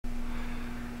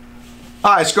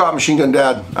Hi, Scott, Machine Gun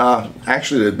Dad.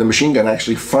 Actually, the machine gun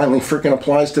actually finally freaking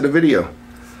applies to the video.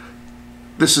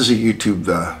 This is a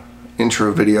YouTube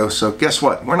intro video, so guess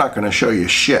what? We're not going to show you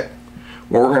shit.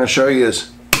 What we're going to show you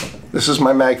is, this is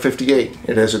my Mag-58.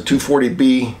 It has a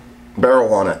 240B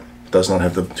barrel on it. It does not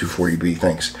have the 240B,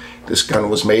 thanks. This gun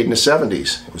was made in the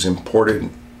 70s. It was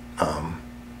imported, I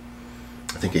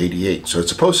think 88, so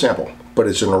it's a post sample, but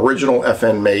it's an original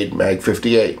FN made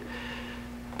Mag-58.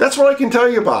 That's what I can tell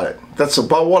you about it. That's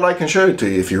about what I can show you to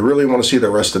you. If you really want to see the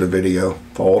rest of the video,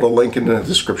 follow the link in the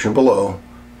description below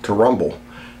to Rumble.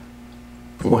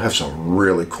 We'll have some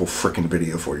really cool freaking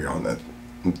video for you on that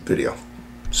video.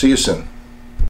 See you soon.